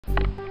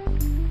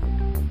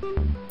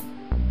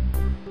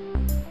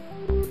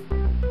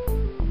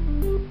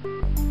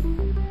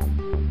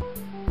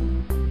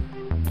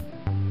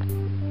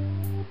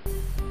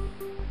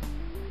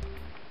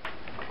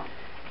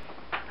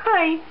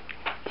Hi!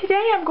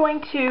 Today I'm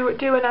going to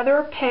do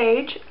another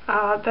page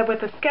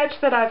with a sketch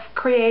that I've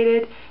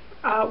created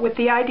with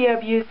the idea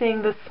of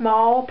using the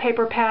small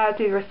paper pads,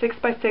 either a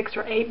 6x6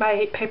 or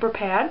 8x8 paper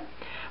pad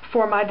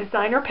for my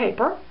designer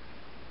paper.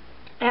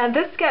 And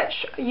this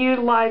sketch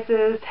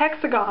utilizes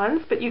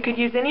hexagons, but you could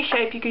use any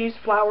shape. You could use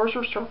flowers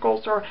or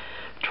circles or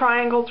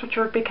triangles, which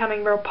are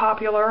becoming real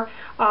popular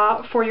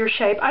for your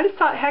shape. I just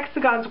thought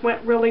hexagons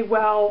went really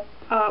well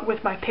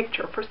with my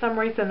picture. For some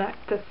reason that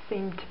this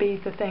seemed to be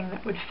the thing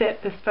that would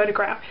fit this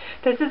photograph.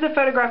 This is a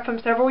photograph from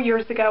several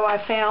years ago I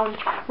found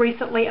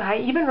recently, and I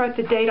even wrote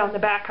the date on the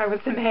back. I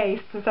was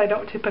amazed, since I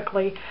don't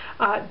typically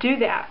do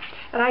that.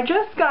 And I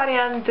just got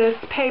in this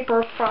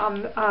paper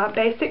from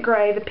Basic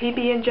Gray, the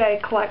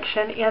PB&J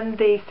collection, in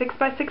the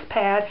 6x6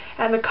 pad,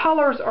 and the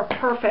colors are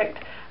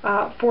perfect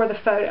for the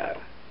photo.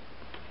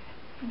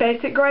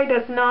 Basic Gray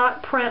does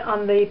not print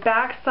on the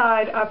back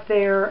side of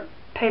their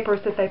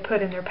papers that they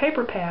put in their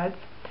paper pads.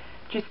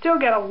 But you still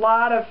get a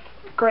lot of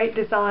great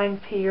designs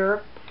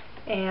here,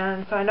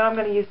 and so I know I'm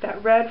going to use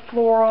that red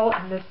floral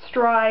and this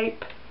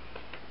stripe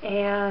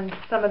and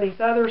some of these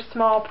other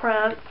small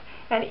prints,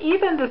 and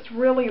even this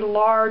really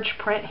large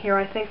print here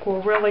I think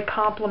will really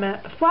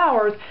complement the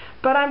flowers,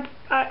 but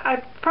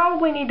I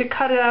probably need to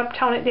cut it up,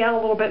 tone it down a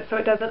little bit so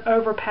it doesn't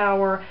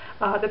overpower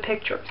the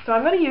picture. So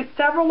I'm going to use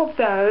several of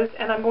those,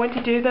 and I'm going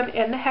to do them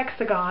in the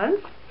hexagons.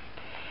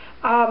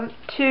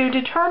 To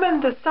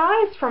determine the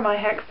size for my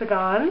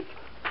hexagons,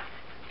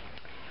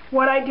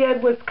 what I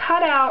did was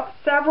cut out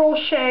several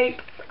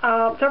shapes,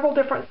 several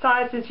different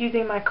sizes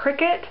using my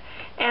Cricut,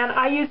 and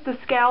I used the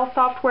Scal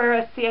software,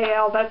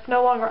 S-C-A-L. That's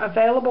no longer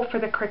available for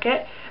the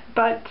Cricut,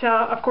 but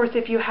of course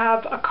if you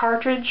have a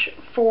cartridge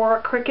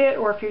for Cricut,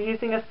 or if you're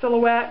using a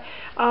Silhouette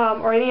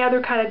or any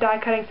other kind of die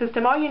cutting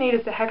system, all you need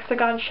is a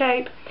hexagon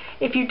shape.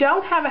 If you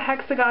don't have a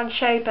hexagon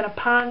shape and a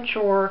punch,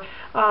 or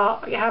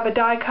you have a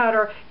die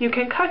cutter, you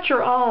can cut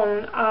your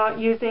own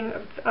using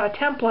a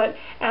template,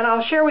 and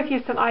I'll share with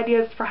you some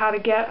ideas for how to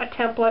get a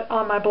template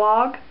on my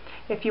blog.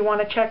 If you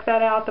want to check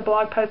that out, the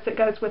blog post that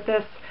goes with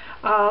this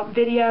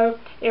video,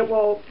 it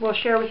will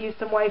share with you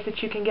some ways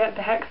that you can get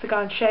the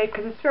hexagon shape,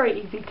 because it's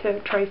very easy to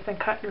trace and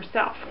cut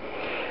yourself.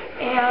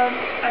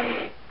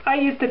 And I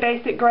used the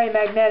Basic Gray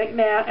magnetic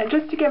mat, and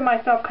just to give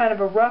myself kind of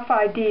a rough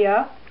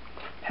idea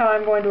how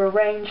I'm going to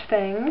arrange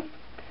things,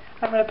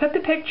 I'm going to put the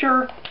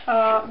picture,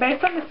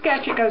 based on the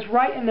sketch, it goes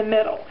right in the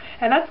middle,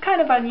 and that's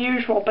kind of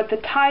unusual, but the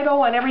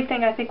title and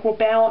everything I think will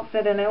balance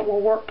it, and it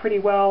will work pretty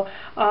well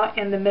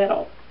in the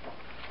middle.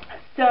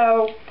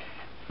 So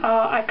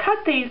I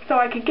cut these so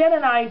I could get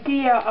an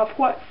idea of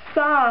what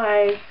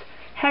size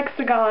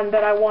hexagon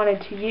that I wanted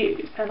to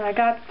use, and I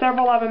got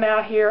several of them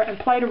out here and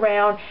played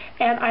around,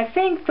 and I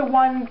think the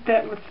one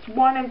that was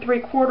 1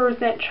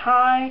 3/4 inch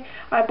high,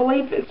 I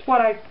believe is what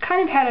I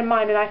kind of had in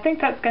mind, and I think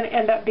that's going to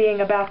end up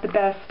being about the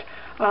best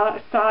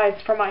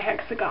size for my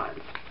hexagons.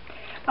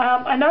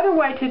 Another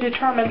way to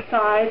determine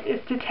size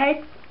is to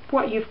take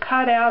what you've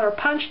cut out or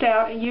punched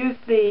out and use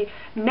the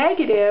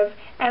negative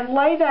and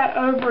lay that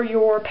over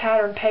your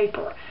pattern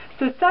paper.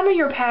 So some of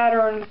your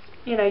patterns,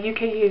 you know, you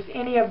can use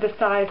any of the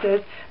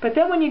sizes, but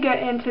then when you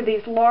get into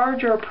these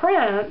larger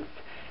prints,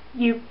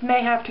 you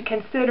may have to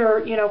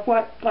consider, you know,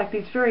 what, like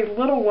these very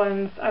little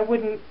ones, I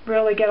wouldn't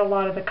really get a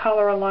lot of the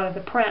color, a lot of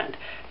the print.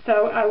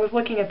 So I was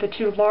looking at the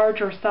two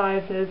larger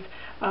sizes,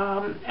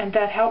 and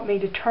that helped me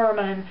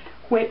determine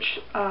which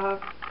of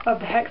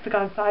the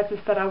hexagon sizes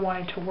that I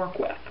wanted to work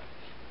with.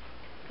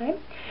 Okay.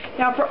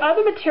 Now for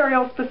other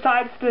materials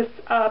besides this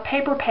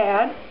paper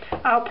pad,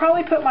 I'll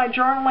probably put my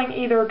journaling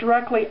either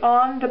directly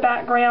on the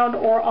background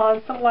or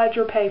on some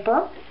ledger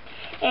paper.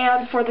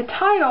 And for the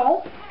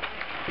title,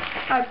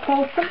 I've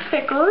pulled some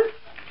thickers.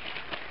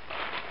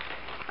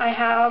 I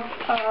have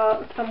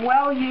some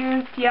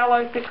well-used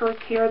yellow thickers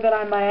here that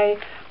I may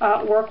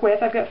work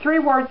with. I've got 3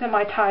 words in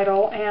my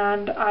title,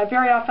 and I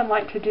very often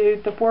like to do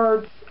the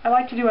words, I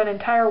like to do an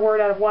entire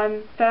word out of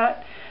one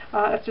set.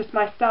 That's just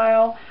my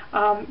style,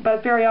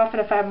 but very often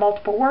if I have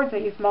multiple words, I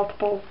use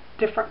multiple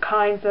different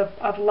kinds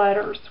of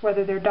letters,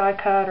 whether they're die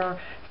cut or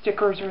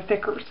stickers or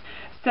thickers.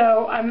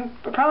 So I'm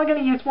probably going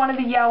to use one of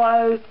the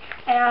yellows,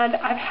 and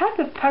I've had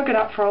this polka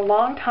dot for a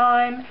long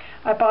time.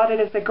 I bought it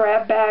as a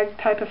grab bag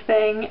type of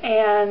thing,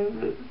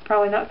 and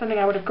probably not something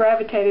I would have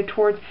gravitated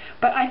towards,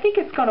 but I think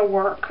it's going to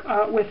work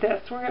with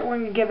this. We're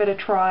going to give it a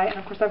try, and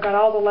of course I've got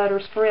all the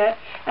letters for it.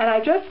 And I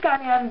just got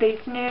in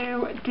these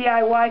new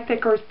DIY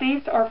thickers.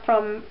 These are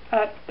from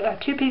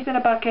 2 Peas in a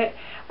Bucket.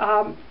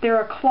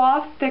 They're a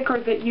cloth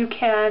thicker that you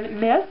can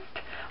mist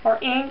or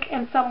ink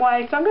in some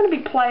way, so I'm going to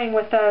be playing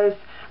with those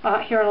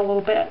here in a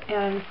little bit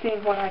and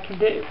seeing what I can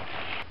do.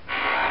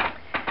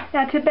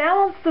 Now to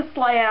balance this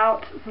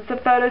layout, the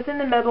photo's in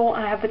the middle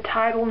and I have the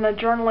title and the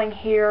journaling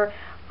here,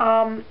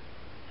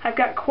 I've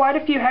got quite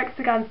a few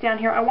hexagons down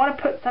here. I want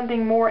to put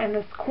something more in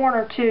this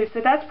corner too, so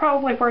that's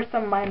probably where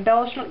some of my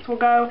embellishments will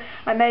go.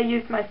 I may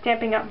use my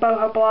Stampin' Up!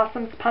 Boho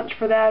Blossoms punch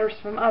for that, or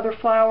some other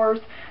flowers.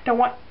 Don't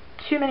want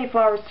too many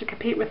flowers to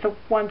compete with the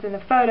ones in the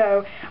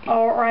photo,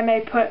 or I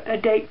may put a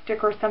date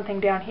sticker or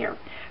something down here.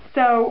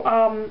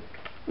 So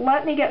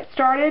let me get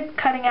started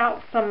cutting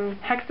out some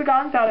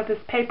hexagons out of this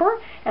paper,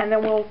 and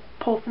then we'll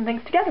pull some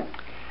things together.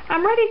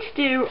 I'm ready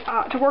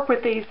to work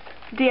with these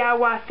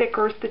DIY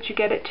thickers that you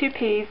get at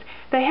 2Ps.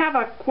 They have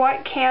a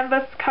white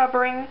canvas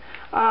covering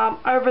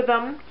over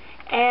them,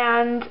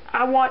 and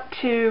I want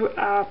to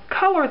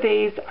color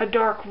these a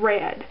dark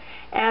red.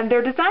 And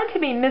they're designed to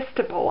be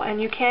mistable,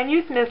 and you can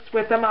use mist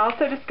with them. I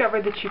also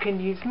discovered that you can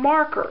use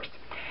markers.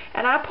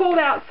 And I pulled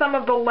out some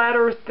of the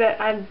letters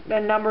and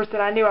numbers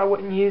that I knew I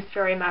wouldn't use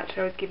very much.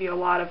 I always give you a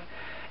lot of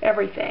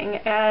everything.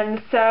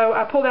 And so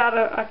I pulled out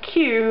a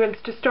Q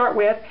to start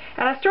with,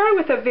 and I started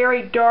with a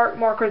very dark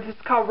marker. This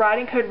is called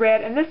Riding Hood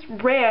Red, and this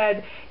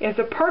red is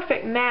a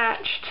perfect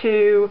match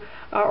to,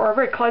 or a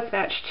very close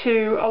match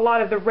to, a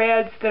lot of the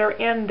reds that are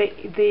in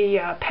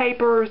the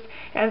papers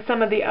and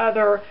some of the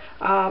other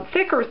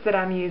thickers that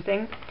I'm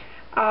using.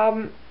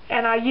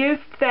 And I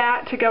used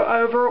that to go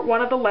over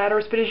one of the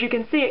letters, but as you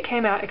can see, it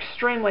came out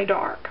extremely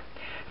dark.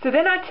 So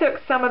then I took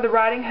some of the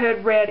Riding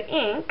Hood Red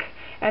ink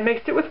and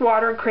mixed it with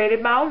water and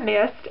created my own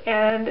mist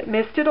and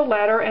misted a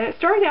letter, and it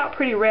started out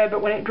pretty red,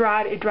 but when it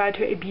dried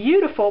to a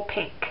beautiful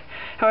pink.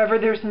 However,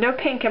 there's no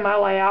pink in my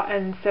layout,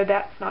 and so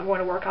that's not going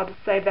to work. I'll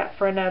just save that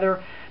for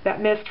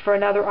that mist for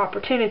another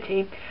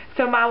opportunity.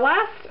 So my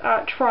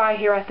last try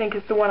here, I think,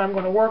 is the one I'm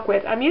going to work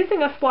with. I'm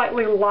using a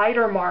slightly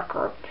lighter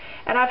marker,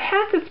 and I've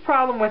had this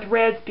problem with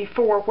reds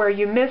before where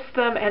you mist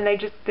them and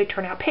they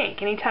turn out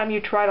pink. Anytime you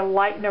try to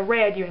lighten a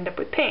red, you end up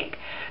with pink.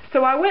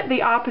 So I went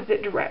the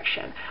opposite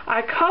direction.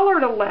 I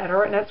colored a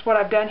letter, and that's what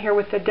I've done here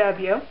with the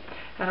W,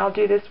 and I'll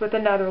do this with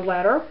another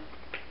letter.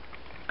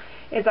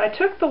 Is I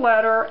took the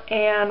letter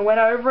and went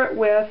over it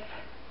with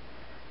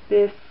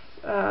this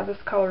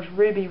color's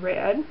ruby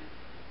red.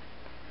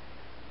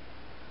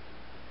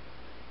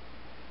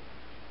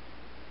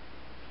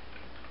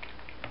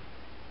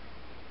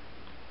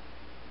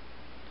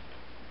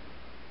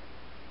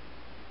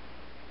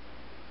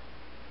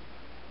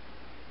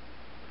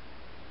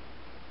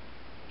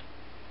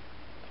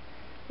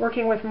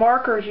 Working with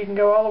markers, you can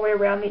go all the way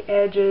around the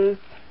edges.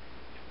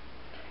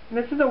 And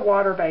this is a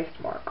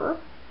water-based marker.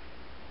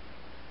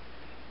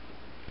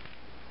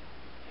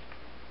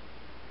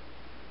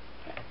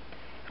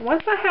 And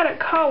once I had it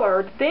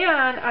colored,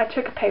 then I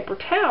took a paper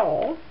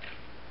towel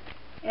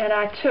and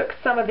I took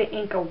some of the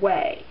ink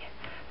away.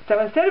 So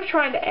instead of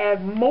trying to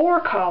add more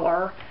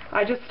color,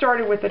 I just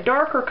started with a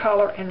darker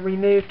color and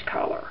removed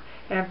color.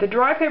 And if the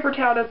dry paper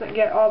towel doesn't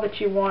get all that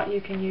you want,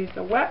 you can use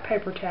a wet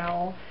paper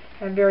towel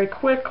and very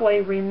quickly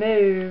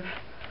remove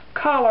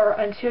color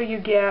until you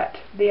get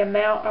the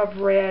amount of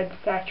red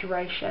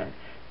saturation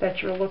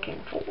that you're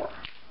looking for.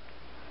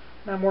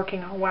 And I'm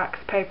working on wax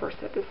paper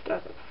so this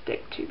doesn't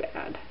stick too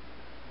bad.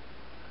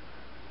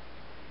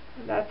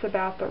 And that's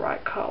about the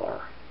right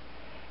color.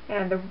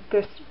 And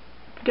this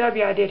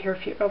W I did here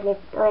a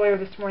little earlier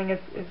this morning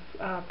is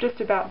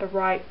just about the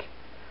right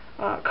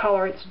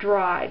color. It's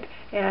dried.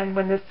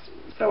 And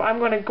so I'm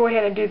going to go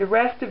ahead and do the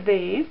rest of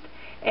these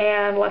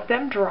and let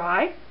them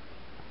dry.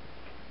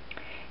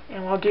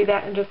 And we'll do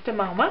that in just a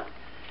moment.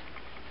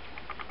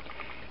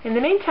 In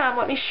the meantime,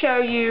 let me show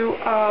you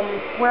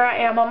where I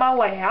am on my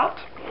layout.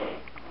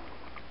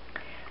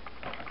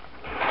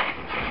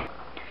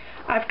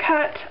 I've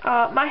cut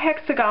my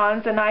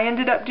hexagons, and I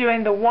ended up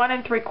doing the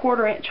 1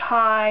 3/4 inch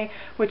high,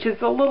 which is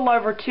a little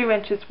over 2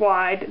 inches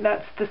wide.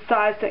 That's the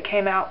size that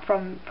came out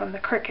from the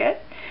Cricut.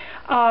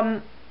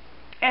 And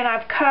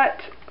I've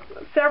cut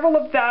several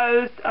of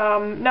those,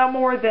 no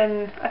more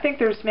than, I think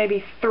there's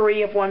maybe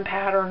 3 of one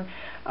pattern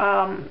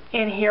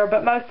in here,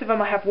 but most of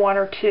them I have 1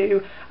 or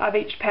 2 of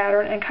each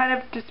pattern, and kind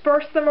of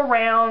disperse them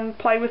around,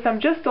 play with them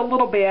just a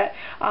little bit.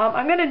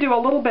 I'm going to do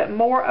a little bit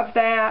more of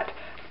that.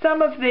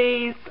 Some of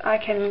these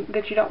that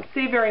you don't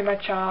see very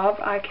much of,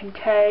 I can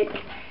take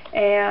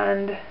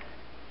and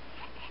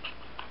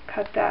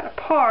cut that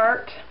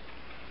apart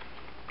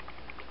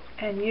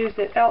and use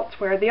it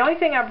elsewhere. The only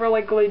thing I've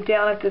really glued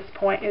down at this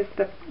point is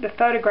the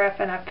photograph,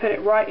 and I've put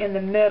it right in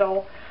the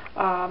middle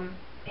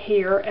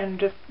here, and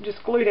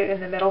just glued it in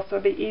the middle so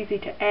it'd be easy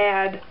to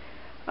add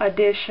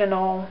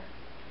additional,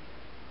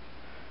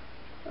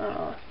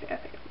 let's see, I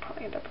think I'll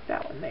probably end up with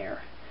that one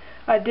there,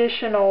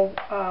 additional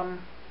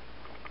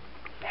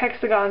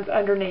hexagons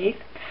underneath.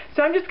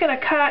 So I'm just going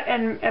to cut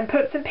and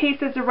put some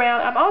pieces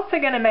around. I'm also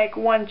going to make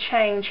one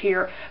change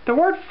here. The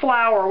word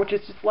flower, which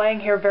is just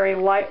laying here very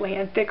lightly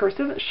and thicker,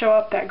 doesn't show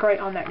up that great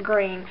on that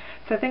green.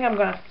 So I think I'm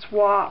going to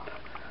swap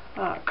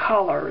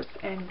colors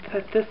and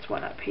put this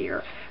one up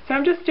here. So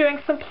I'm just doing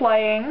some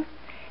playing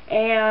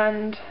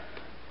and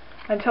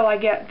until I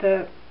get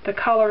the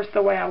colors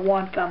the way I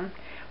want them.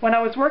 When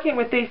I was working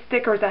with these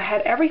stickers, I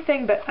had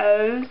everything but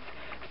O's.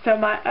 So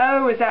my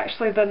O is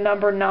actually the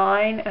number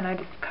 9, and I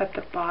just cut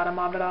the bottom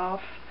of it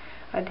off.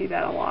 I do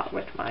that a lot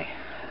with my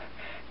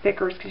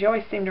stickers because you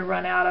always seem to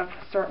run out of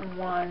certain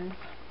ones.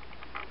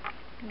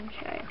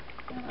 Okay,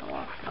 and I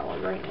lost my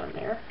little green one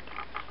there.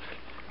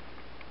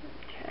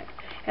 Okay,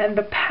 and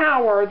the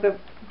power,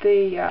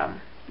 the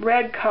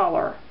red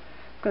color,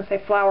 going to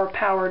say Flower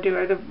Power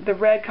Duo. The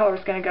red color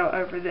is going to go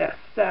over this.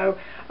 So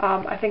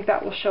I think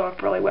that will show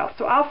up really well.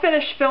 So I'll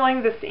finish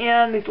filling this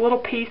in, these little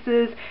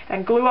pieces,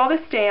 and glue all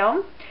this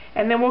down,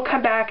 and then we'll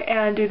come back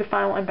and do the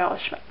final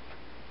embellishment.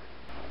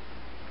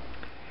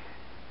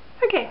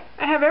 Okay,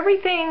 I have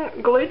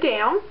everything glued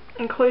down,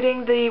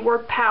 including the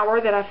word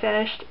power that I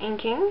finished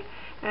inking,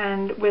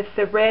 and with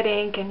the red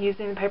ink and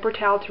using the paper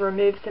towel to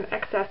remove some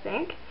excess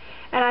ink.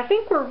 And I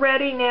think we're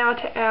ready now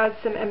to add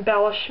some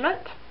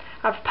embellishment.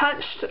 I've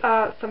punched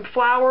some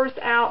flowers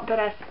out that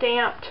I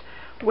stamped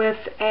with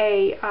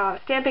a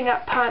Stampin'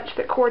 Up! Punch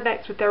that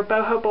coordinates with their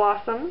boho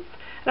blossoms.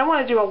 I don't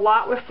want to do a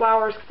lot with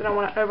flowers because I don't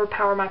want to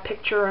overpower my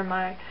picture and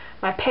my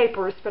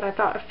papers, but I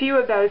thought a few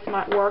of those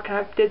might work, and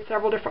I did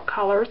several different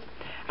colors.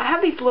 I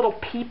have these little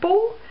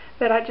people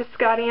that I just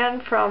got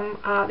in from,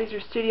 these are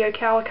Studio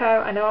Calico.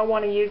 I know I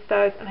want to use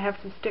those, and I have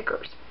some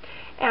stickers.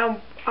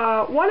 And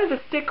one of the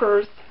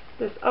stickers,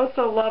 this Oh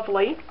So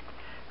Lovely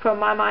from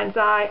My Mind's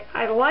Eye,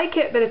 I like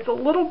it, but it's a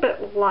little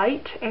bit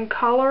light in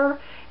color,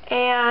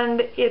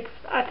 and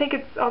I think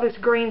all this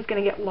green's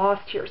going to get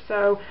lost here.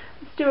 So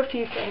let's do a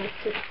few things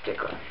to the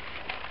sticker.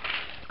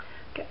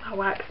 Get my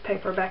wax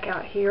paper back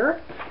out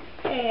here,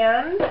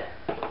 and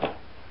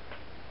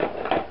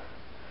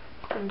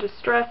some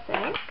Distress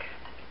ink.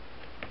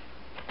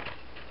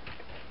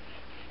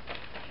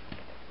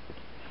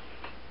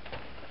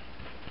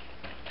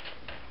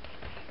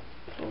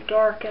 We'll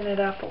darken it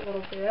up a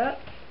little bit.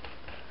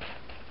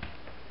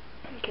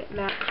 Make it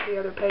match the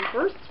other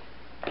papers.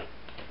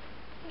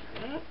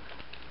 Alright.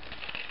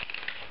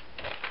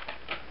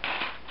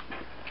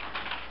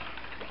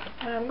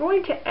 I'm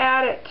going to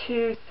add it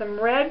to some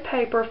red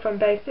paper from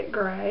Basic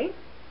Gray.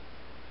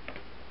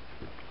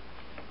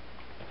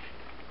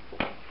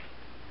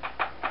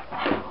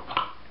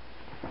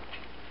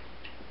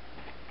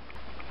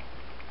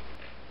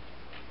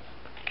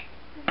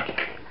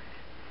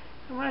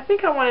 And what I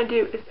think I want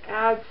to do is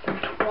add some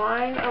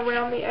twine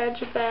around the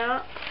edge of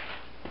that.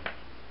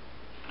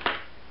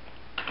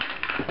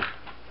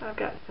 So I've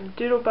got some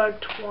doodlebug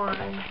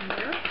twine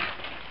here.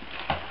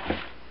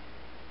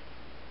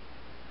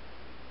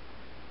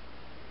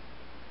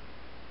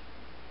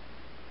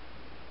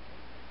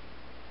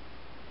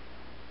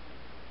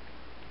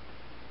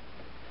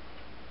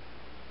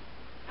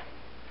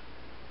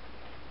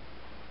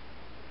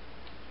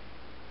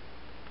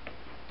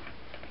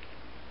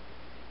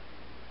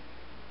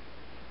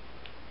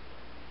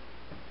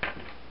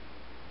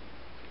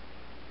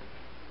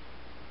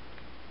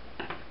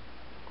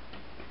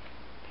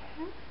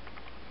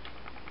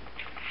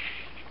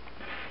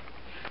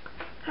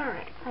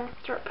 Alright, let's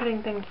start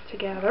putting things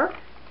together.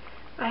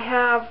 I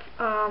have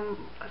a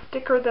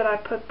sticker that I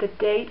put the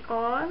date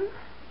on.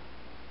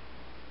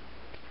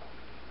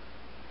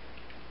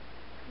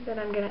 Then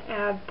I'm going to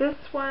add this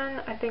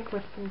one, I think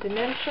with some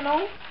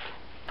dimensional.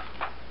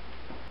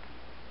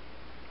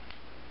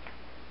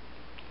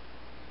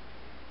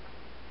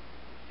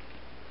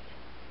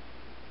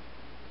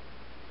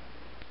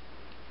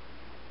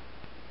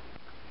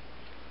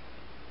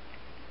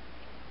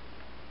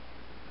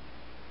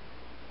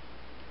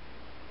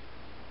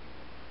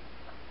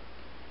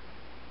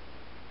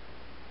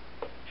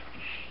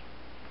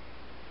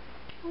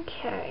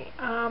 Okay,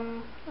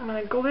 I'm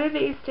going to glue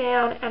these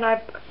down, and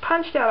I've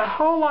punched out a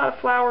whole lot of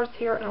flowers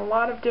here in a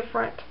lot of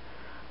different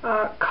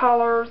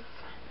colors,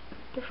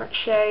 different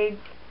shades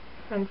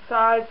and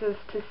sizes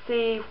to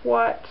see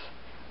what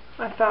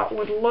I thought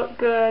would look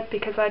good,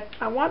 because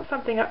I want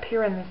something up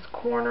here in this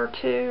corner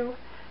too,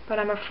 but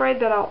I'm afraid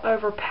that I'll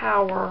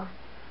overpower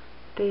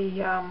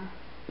the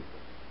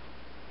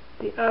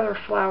other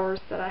flowers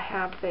that I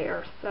have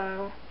there,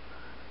 so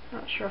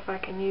not sure if I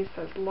can use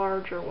those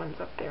larger ones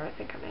up there. I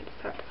think I may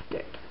just have to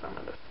stick to some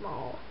of the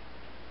small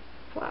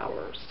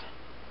flowers.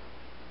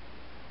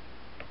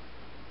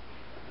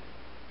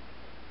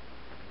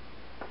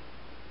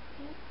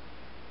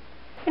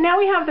 And now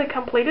we have the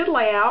completed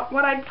layout.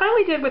 What I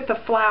finally did with the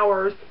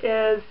flowers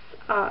is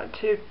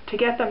to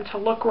get them to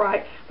look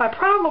right. My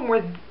problem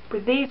with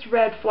these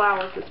red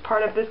flowers as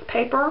part of this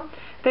paper,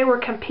 they were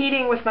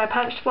competing with my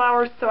punched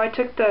flowers, so I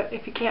took the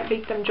if you can't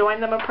beat them,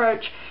 join them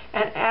approach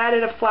and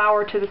added a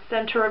flower to the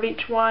center of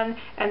each one,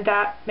 and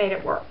that made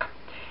it work.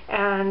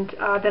 And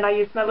then I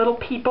used my little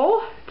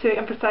people to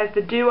emphasize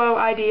the duo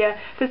idea.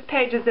 This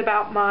page is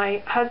about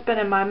my husband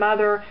and my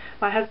mother.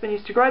 My husband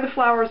used to grow the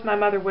flowers, my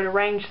mother would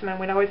arrange them, and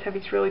we'd always have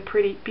these really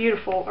pretty,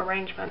 beautiful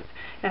arrangements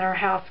in our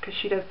house because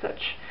she does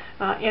such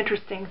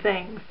interesting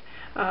things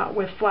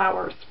with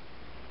flowers.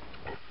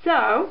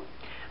 So,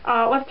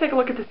 let's take a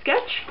look at the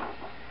sketch.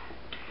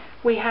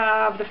 We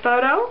have the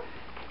photo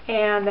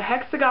and the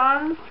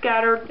hexagons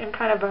scattered in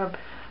kind of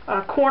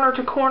a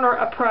corner-to-corner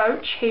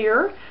approach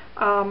here.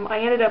 I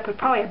ended up with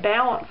probably a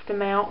balanced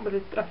amount with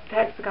the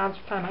hexagons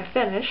by the time I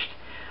finished,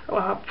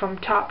 from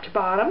top to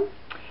bottom.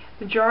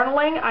 The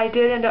journaling, I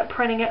did end up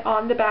printing it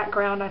on the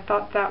background. I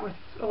thought that was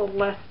a little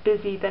less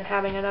busy than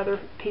having another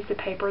piece of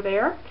paper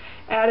there.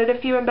 Added a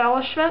few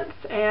embellishments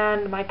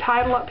and my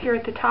title up here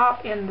at the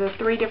top in the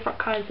 3 different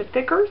kinds of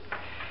thickers.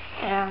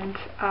 And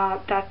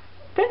that's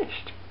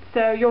finished.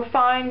 So you'll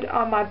find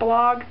on my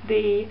blog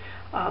the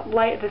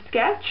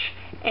sketch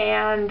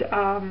and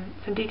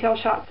some detailed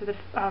shots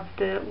of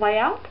the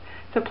layout.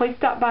 So please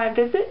stop by and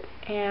visit,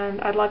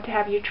 and I'd love to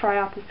have you try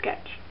out the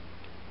sketch.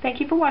 Thank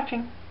you for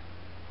watching.